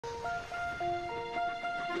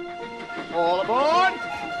All aboard!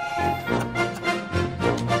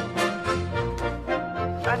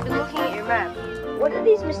 I've been looking at your map. What are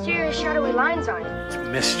these mysterious shadowy lines on? It's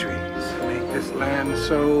mysteries make this land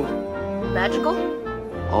so... Magical?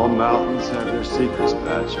 All mountains have their secrets,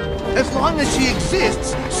 Patch. As long as she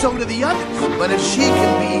exists, so do the others. But if she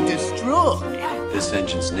can be destroyed... This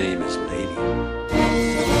engine's name is Lady.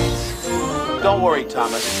 Don't worry,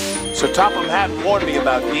 Thomas. Sir Topham Hatt warned me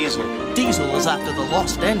about Diesel. Diesel is after the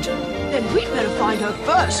lost engine. Then we'd better find her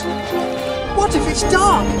first. What if it's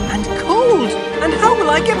dark and cold? And how will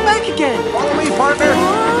I get back again? Follow me,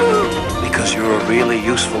 partner! Because you're a really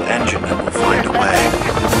useful engine and will find a way.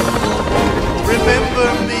 Remember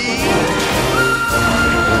me?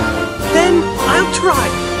 Then I'll try.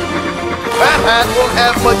 That hat won't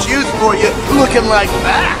have much use for you looking like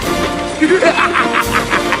that.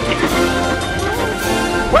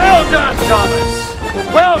 Well done,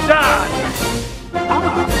 Thomas! Well done!